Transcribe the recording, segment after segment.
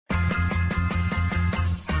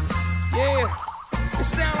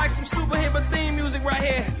super hip theme music right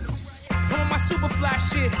here. On my super fly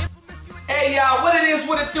shit. Hey y'all, what it is,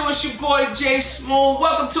 what it do, it's your boy Jay Smooth.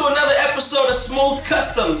 Welcome to another episode of Smooth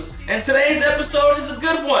Customs. And today's episode is a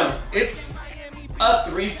good one. It's a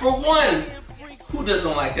 3-for-1. Who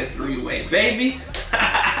doesn't like a three-way, baby?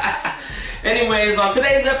 Anyways, on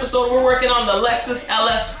today's episode, we're working on the Lexus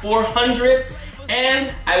LS400.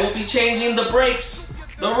 And I will be changing the brakes,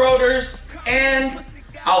 the rotors, and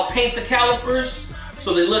I'll paint the calipers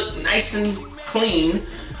so they look nice and clean.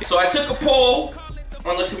 So I took a poll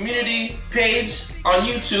on the community page on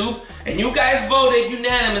YouTube, and you guys voted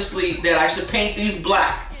unanimously that I should paint these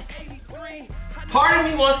black. Part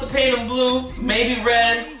of me wants to paint them blue, maybe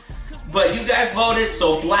red, but you guys voted,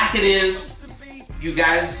 so black it is. You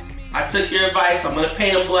guys, I took your advice, I'm gonna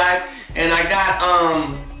paint them black, and I got,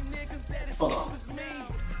 hold on.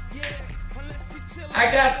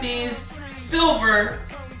 I got these silver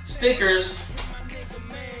stickers,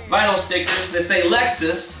 vinyl stickers that say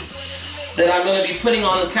Lexus, that I'm going to be putting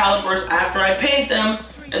on the calipers after I paint them,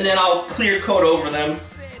 and then I'll clear coat over them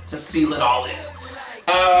to seal it all in.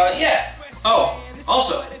 Yeah. Oh,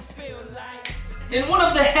 also, in one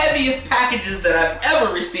of the heaviest packages that I've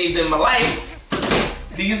ever received in my life,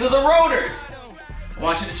 these are the rotors. I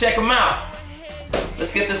want you to check them out.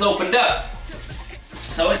 Let's get this opened up.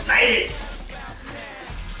 So excited.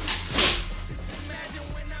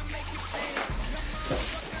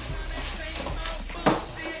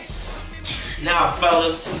 Now,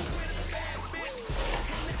 fellas,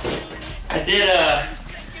 I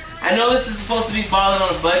know this is supposed to be balling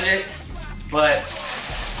on a budget, but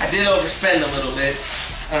I did overspend a little bit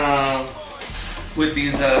with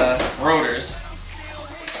these rotors.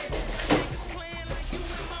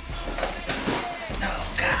 Oh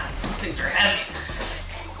God, these things are heavy.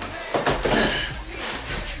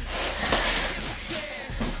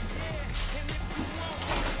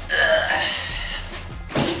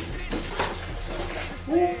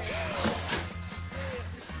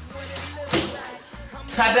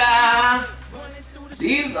 Ta-da!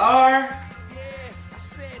 These are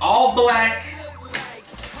all black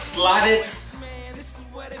slotted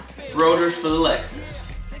rotors for the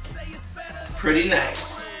Lexus. Pretty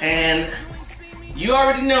nice. And you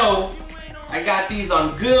already know I got these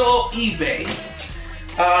on good old eBay.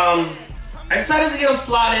 I decided to get them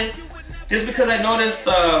slotted just because I noticed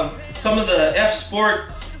some of the F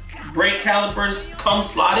Sport brake calipers come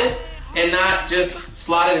slotted and not just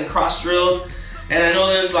slotted and cross drilled. And I know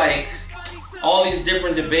there's like all these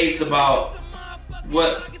different debates about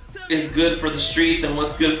what is good for the streets and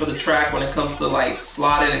what's good for the track when it comes to like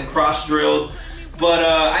slotted and cross drilled. But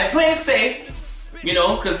I play it safe, you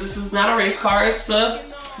know, because this is not a race car, it's a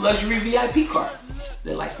luxury VIP car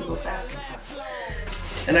that likes to go fast sometimes.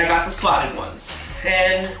 And I got the slotted ones.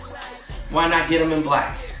 And why not get them in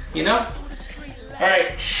black, you know?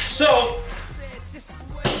 Alright, so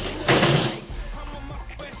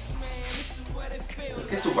let's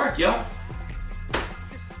get to work, y'all.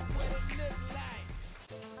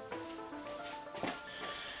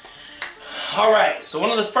 Alright, so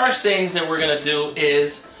one of the first things that we're going to do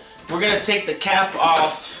is we're going to take the cap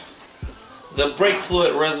off the brake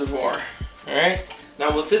fluid reservoir. Alright,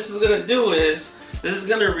 now what this is going to do is this is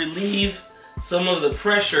going to relieve some of the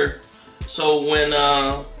pressure, so when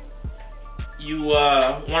you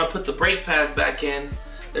want to put the brake pads back in,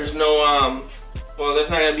 there's no, well, there's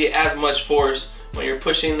not going to be as much force when you're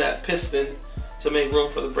pushing that piston to make room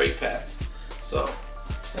for the brake pads. So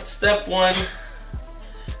that's step one.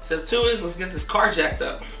 Step two is let's get this car jacked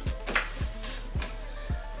up.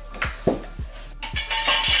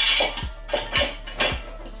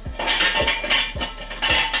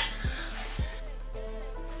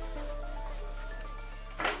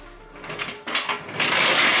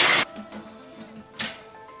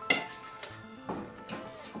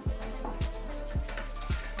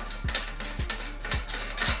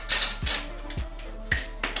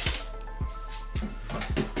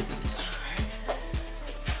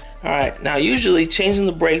 Alright, now usually changing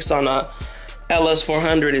the brakes on a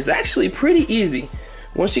LS400 is actually pretty easy.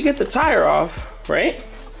 Once you get the tire off, right,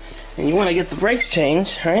 and you want to get the brakes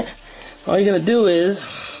changed, right, all you're going to do is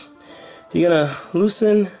you're going to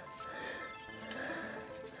loosen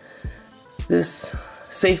this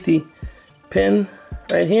safety pin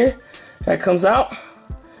right here. That comes out,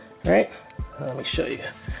 right? Let me show you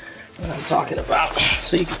what I'm talking about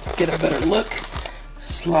so you can get a better look.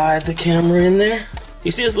 Slide the camera in there. You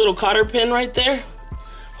see this little cotter pin right there?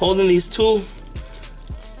 Holding these two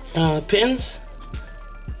pins?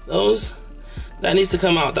 That needs to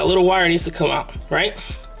come out. That little wire needs to come out, right?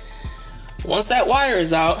 Once that wire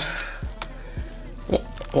is out,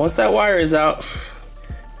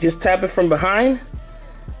 just tap it from behind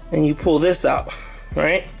and you pull this out,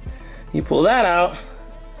 right? You pull that out,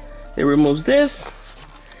 it removes this,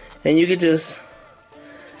 and you can just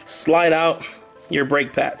slide out your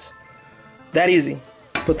brake pads. That easy.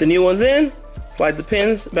 Put the new ones in, slide the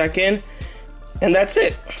pins back in, and that's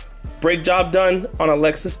it. Brake job done on a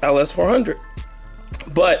Lexus LS400.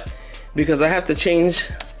 But because I have to change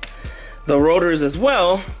the rotors as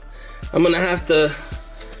well, I'm gonna have to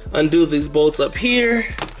undo these bolts up here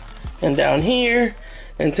and down here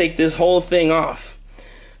and take this whole thing off,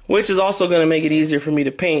 which is also gonna make it easier for me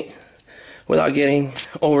to paint without getting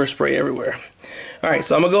overspray everywhere. All right,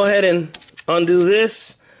 so I'm gonna go ahead and undo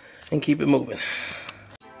this and keep it moving.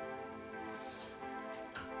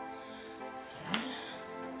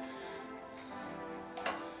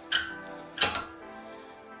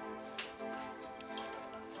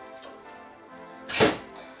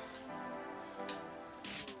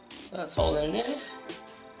 That's holding it in. That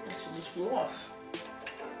should just flew off.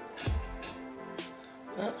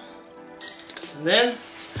 Yeah. And then,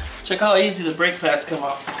 check how easy the brake pads come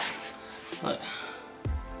off. Look.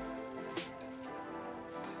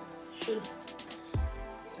 Should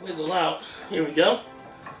wiggle out. Here we go.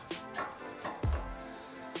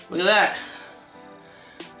 Look at that.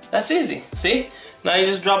 That's easy. See? Now you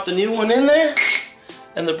just drop the new one in there,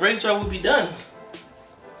 and the brake job will be done.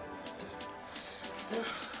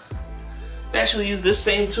 I actually use this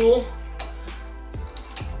same tool.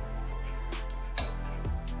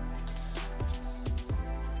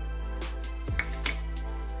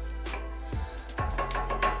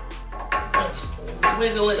 Let's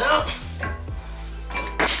wiggle it out.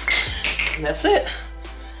 And that's it.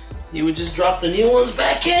 You would just drop the new ones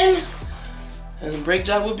back in, and the brake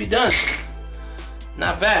job would be done.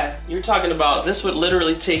 Not bad. You're talking about, this would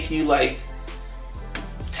literally take you like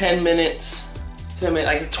 10 minutes,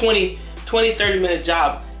 like a 20, 30 minute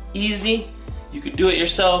job. Easy. You could do it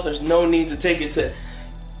yourself. There's no need to take it to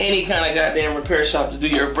any kind of goddamn repair shop to do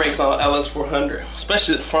your brakes on LS400,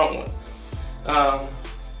 especially the front ones. I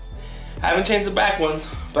haven't changed the back ones,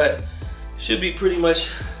 but should be pretty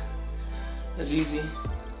much as easy.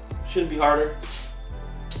 Shouldn't be harder.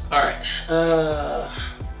 Alright. Alright,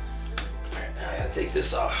 now I gotta take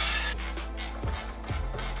this off.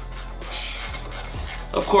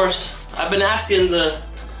 Of course, I've been asking the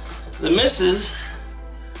missus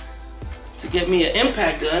to get me an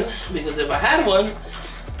impact gun, because if I had one,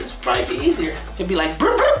 this would probably be easier. It'd be like,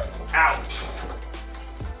 brr, brr, ow.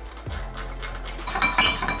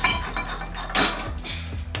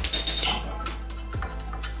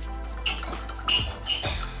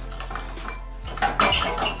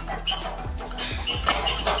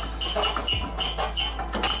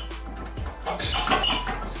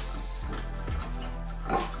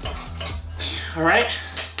 All right.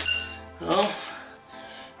 Well,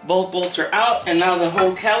 both bolts are out, and now the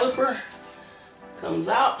whole caliper comes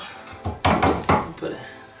out. Put it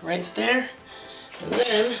right there, and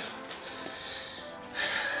then,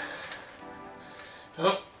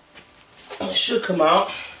 well, it should come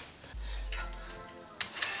out.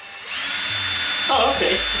 Oh,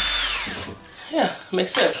 okay. Yeah,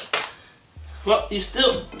 makes sense. Well, you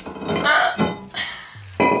still, not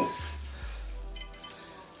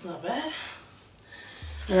bad.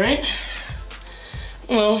 All right.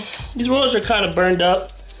 Well, these rollers are kind of burned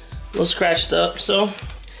up, a little scratched up, so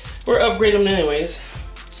we're upgrading them anyways.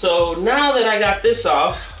 So now that I got this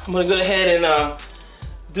off, I'm gonna go ahead and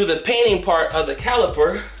do the painting part of the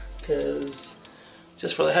caliper, because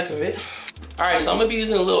just for the heck of it. All right, so I'm gonna be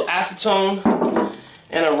using a little acetone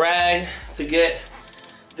and a rag to get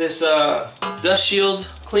this dust shield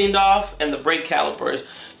cleaned off and the brake calipers.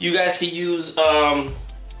 You guys can use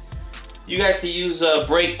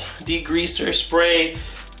brake degreaser, spray,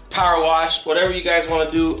 power wash, whatever you guys want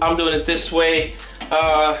to do. I'm doing it this way.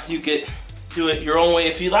 You could do it your own way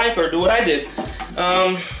if you like, or do what I did.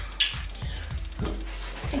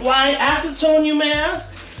 Why acetone, you may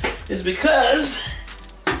ask? Is because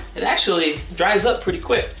it actually dries up pretty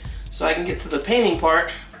quick, so I can get to the painting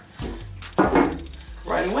part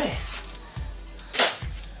right away.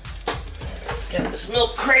 Got this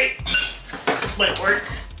milk crate. This might work.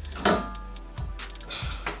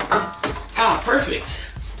 Ah, perfect.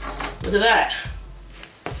 Look at that.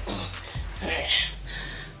 Alright.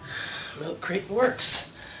 Milk crate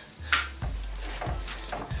works.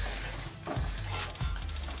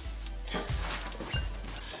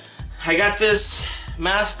 I got this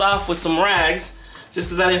masked off with some rags just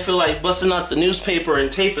because I didn't feel like busting out the newspaper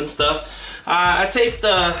and tape and stuff. I taped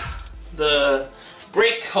the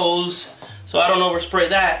brake hose so I don't overspray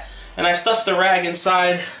that, and I stuffed the rag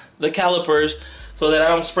inside the calipers so that I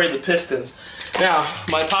don't spray the pistons. Now,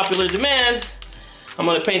 my popular demand, I'm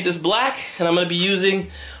gonna paint this black, and I'm gonna be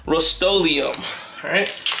using Rust-Oleum. All right,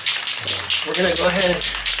 so we're gonna go ahead and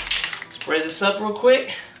spray this up real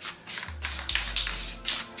quick.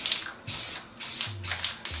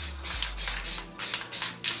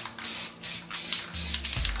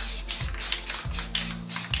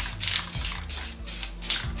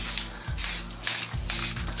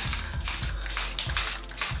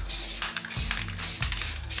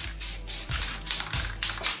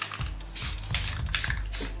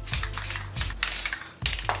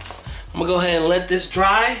 I'm gonna go ahead and let this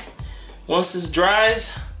dry. Once this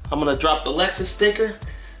dries, I'm gonna drop the Lexus sticker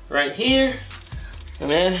right here and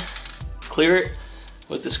then clear it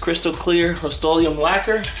with this crystal clear Rust-Oleum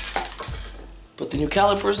lacquer. Put the new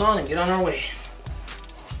calipers on and get on our way.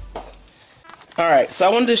 Alright, so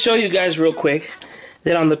I wanted to show you guys real quick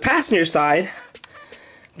that on the passenger side,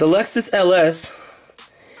 the Lexus LS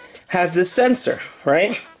has this sensor,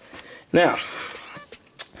 right? Now,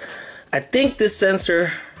 I think this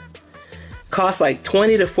sensor costs like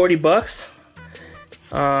 20 to 40 bucks.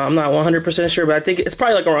 I'm not 100% sure, but I think it's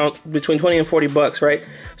probably like around between 20 and 40 bucks, right?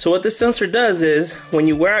 So what this sensor does is when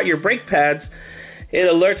you wear out your brake pads,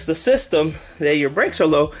 it alerts the system that your brakes are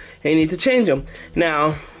low and you need to change them.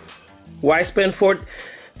 Now, why spend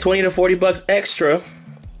 20 to 40 bucks extra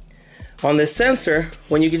on this sensor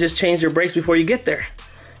when you can just change your brakes before you get there?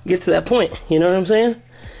 Get to that point, you know what I'm saying?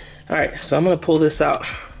 All right, so I'm gonna pull this out.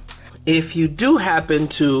 If you do happen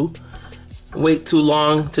to wait too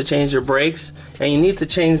long to change your brakes and you need to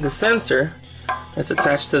change the sensor that's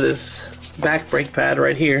attached to this back brake pad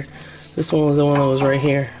right here. This one was the one that was right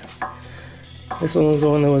here. This one was the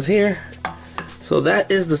one that was here. So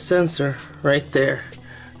that is the sensor right there,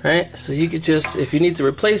 right? So you could just, if you need to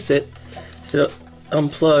replace it, it'll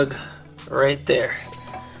unplug right there.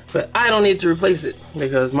 But I don't need to replace it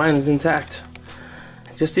because mine is intact.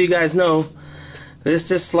 Just so you guys know, this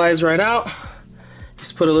just slides right out.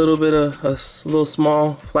 Just put a little bit of a little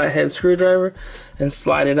small flathead screwdriver and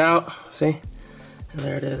slide it out. See? And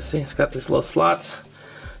there it is. See, it's got these little slots.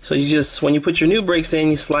 So you just, when you put your new brakes in,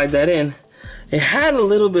 you slide that in. It had a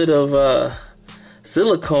little bit of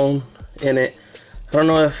silicone in it. I don't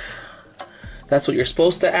know if that's what you're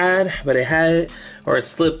supposed to add, but it had it, or it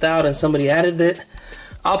slipped out and somebody added it.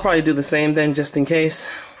 I'll probably do the same then, just in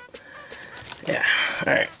case. Yeah,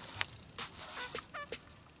 all right.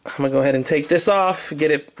 I'm gonna go ahead and take this off,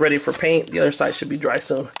 get it ready for paint. The other side should be dry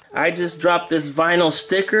soon. I just dropped this vinyl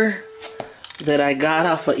sticker that I got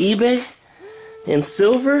off of eBay in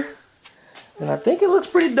silver, and I think it looks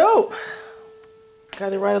pretty dope.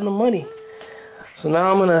 Got it right on the money. So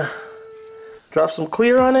now I'm gonna drop some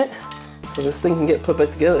clear on it so this thing can get put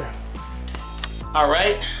back together. All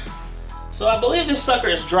right, so I believe this sucker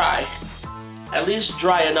is dry, at least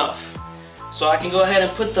dry enough. So I can go ahead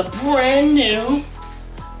and put the brand new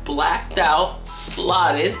blacked out,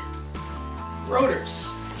 slotted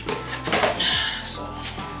rotors. So,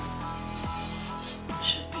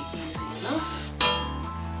 should be easy enough.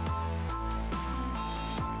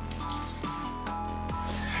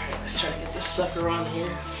 Alright, let's try to get this sucker on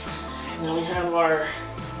here. And then we have our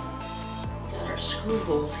screw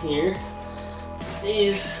holes here.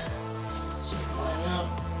 These should line up.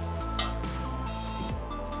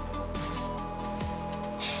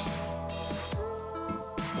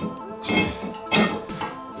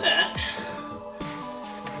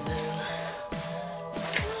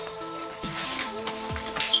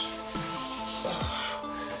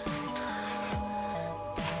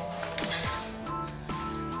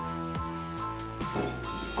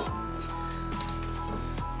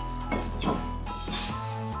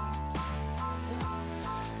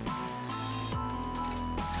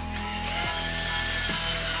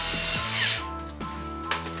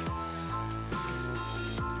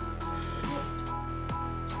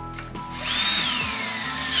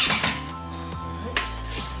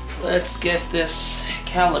 Let's get this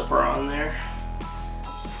caliper on there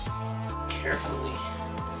carefully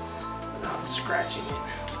without scratching it.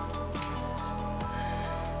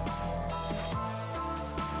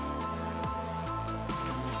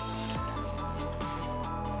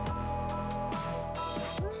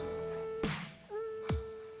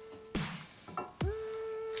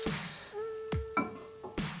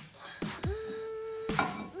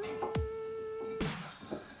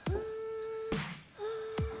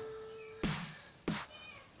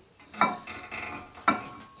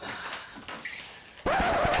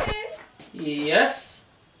 Yes?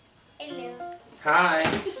 Hello. Hi.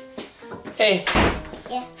 Hey.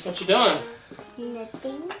 Yeah. What you doing?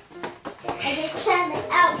 Nothing. I just coming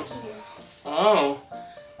out here. Oh.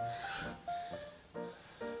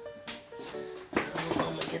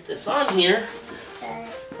 this on here.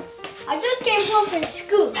 I just came home from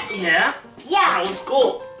school. Yeah? Yeah. How was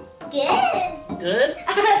school? Good. Good?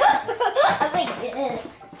 I was like, good.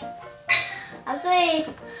 I was like,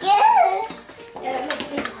 good. Yeah, I'm like,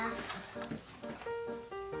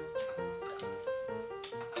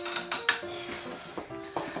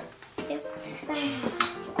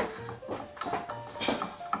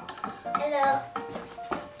 hello.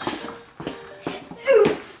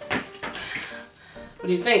 What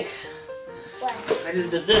do you think? What? I just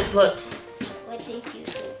did this, look. What did you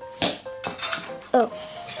do? Oh.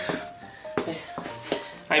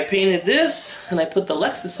 I painted this and I put the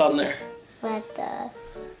Lexus on there. What the?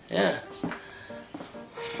 Yeah.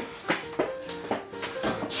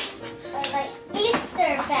 Like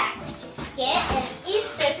Easter basket, and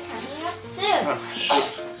Easter's coming up soon. Oh, shit.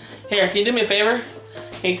 Here, can you do me a favor?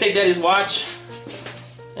 Can you take Daddy's watch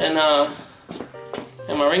and my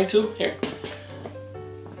ring too? Here.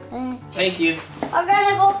 Thank you. I'm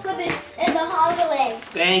gonna go put it in the hallway.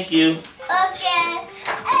 Thank you. Okay.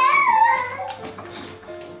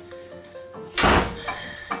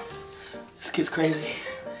 This kid's crazy.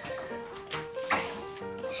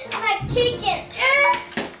 My chicken.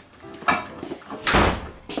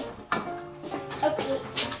 Okay.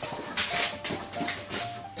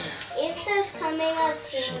 Easter's coming up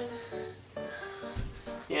soon.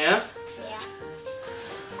 Yeah? Yeah.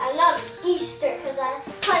 I love Easter because I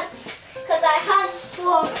hunt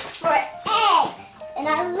for eggs, and I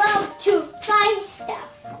love to find stuff.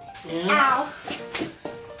 Yeah. Ow.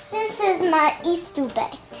 This is my Easter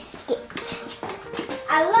basket.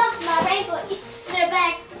 I love my rainbow Easter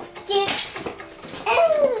basket.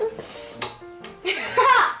 Ew. Ew.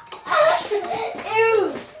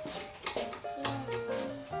 Ew.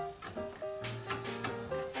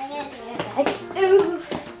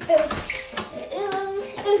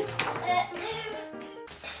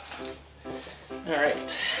 Alright,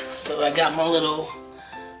 so I got my little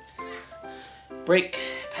brake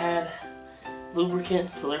pad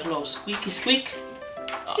lubricant, so there's no squeaky squeak.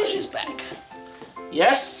 Oh, she's back.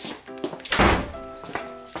 Yes?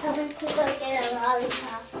 I'm going to go get a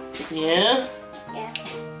lollipop. Yeah? Yeah.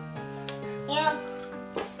 Yeah.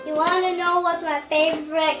 You want to know what's my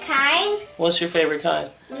favorite kind? What's your favorite kind?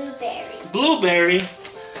 Blueberry. Blueberry.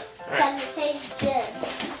 Because it tastes good.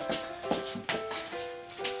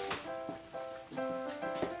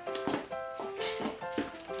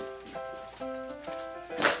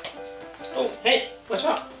 Oh, hey, watch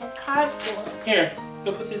out. And cardboard. Here,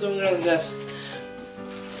 go put these over there on the desk.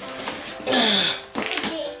 Okay.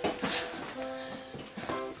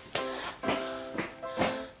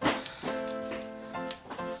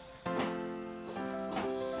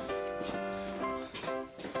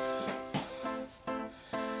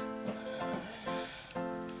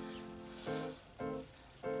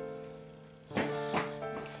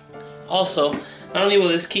 Also, not only will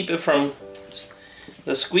this keep it from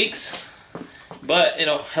the squeaks, but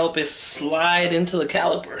it'll help it slide into the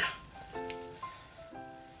caliper.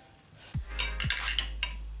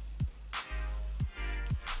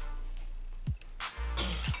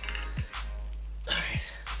 Alright.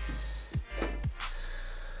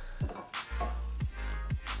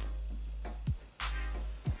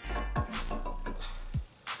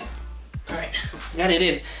 Alright, got it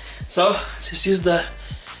in. So, just use the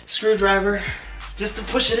screwdriver just to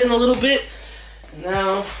push it in a little bit. And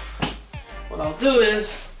now, what I'll do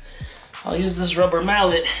is, I'll use this rubber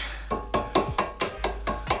mallet.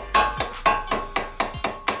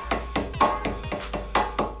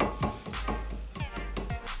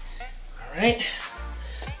 Alright.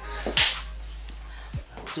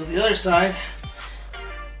 Do the other side.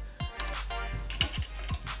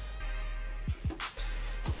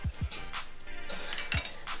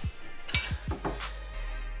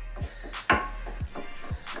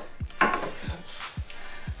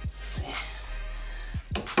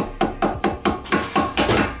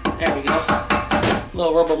 There we go.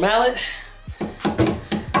 Little rubber mallet.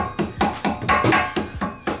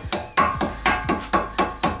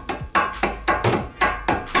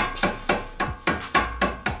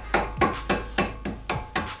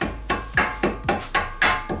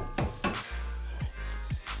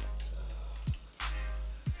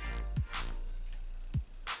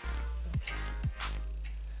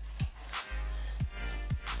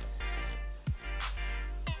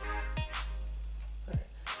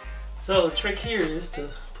 So the trick here is to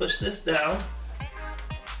push this down.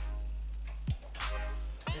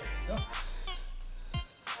 There we go.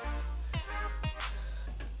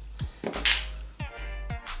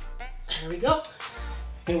 There we go.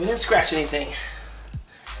 And we didn't scratch anything.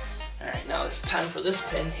 Alright, now it's time for this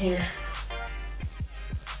pin here.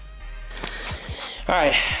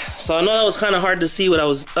 Alright, so I know that was kind of hard to see what I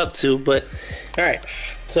was up to, but alright,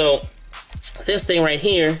 so this thing right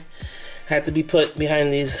here had to be put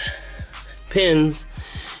behind these pins,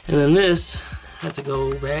 and then this had to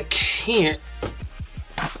go back here.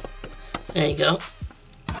 There you go.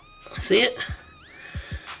 See it?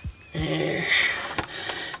 There.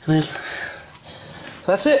 And there's, so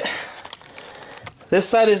that's it. This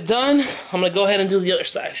side is done. I'm gonna go ahead and do the other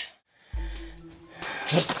side.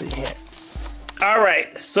 Let's see here.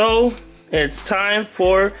 Alright, so it's time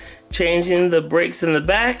for changing the brakes in the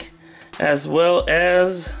back as well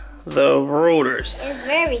as the rotors. It's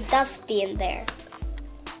very dusty in there.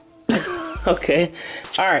 Okay,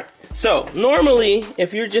 alright. So normally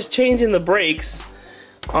if you're just changing the brakes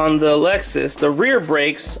on the Lexus, the rear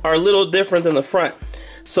brakes are a little different than the front.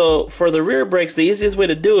 So for the rear brakes, the easiest way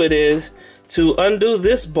to do it is to undo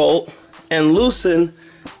this bolt and loosen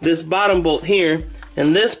this bottom bolt here,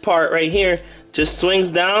 and this part right here just swings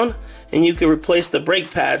down and you can replace the brake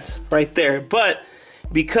pads right there. But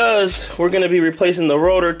because we're going to be replacing the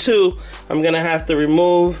rotor too, I'm going to have to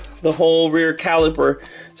remove the whole rear caliper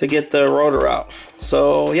to get the rotor out.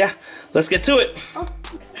 So yeah, let's get to it. Oh.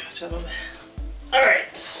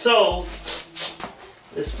 Alright, so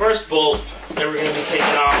this first bolt that we're going to be taking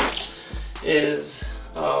off is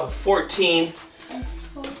 14.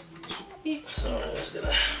 So I'm just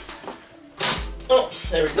gonna, oh,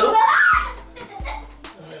 there we go.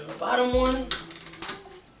 And then the bottom one.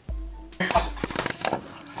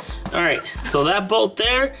 Alright, so that bolt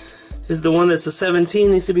there is the one that's a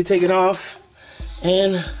 17, needs to be taken off.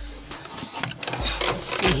 And let's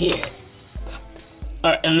see here.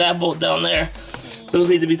 Alright, and that bolt down there, those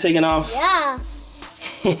need to be taken off. Yeah.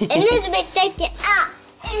 And this will be taken out.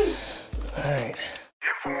 Alright.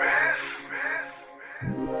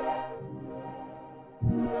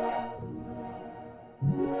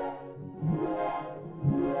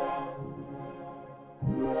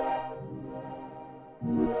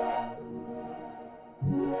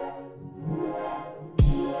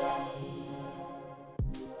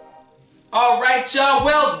 Alright y'all,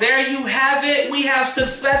 well there you have it. We have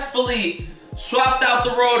successfully swapped out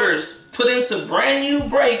the rotors, put in some brand new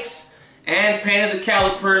brakes, and painted the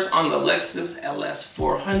calipers on the Lexus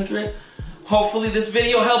LS400. Hopefully this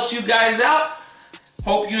video helps you guys out.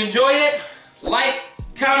 Hope you enjoy it. Like,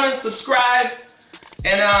 comment, subscribe,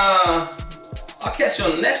 and I'll catch you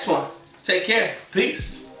on the next one. Take care.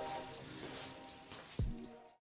 Peace.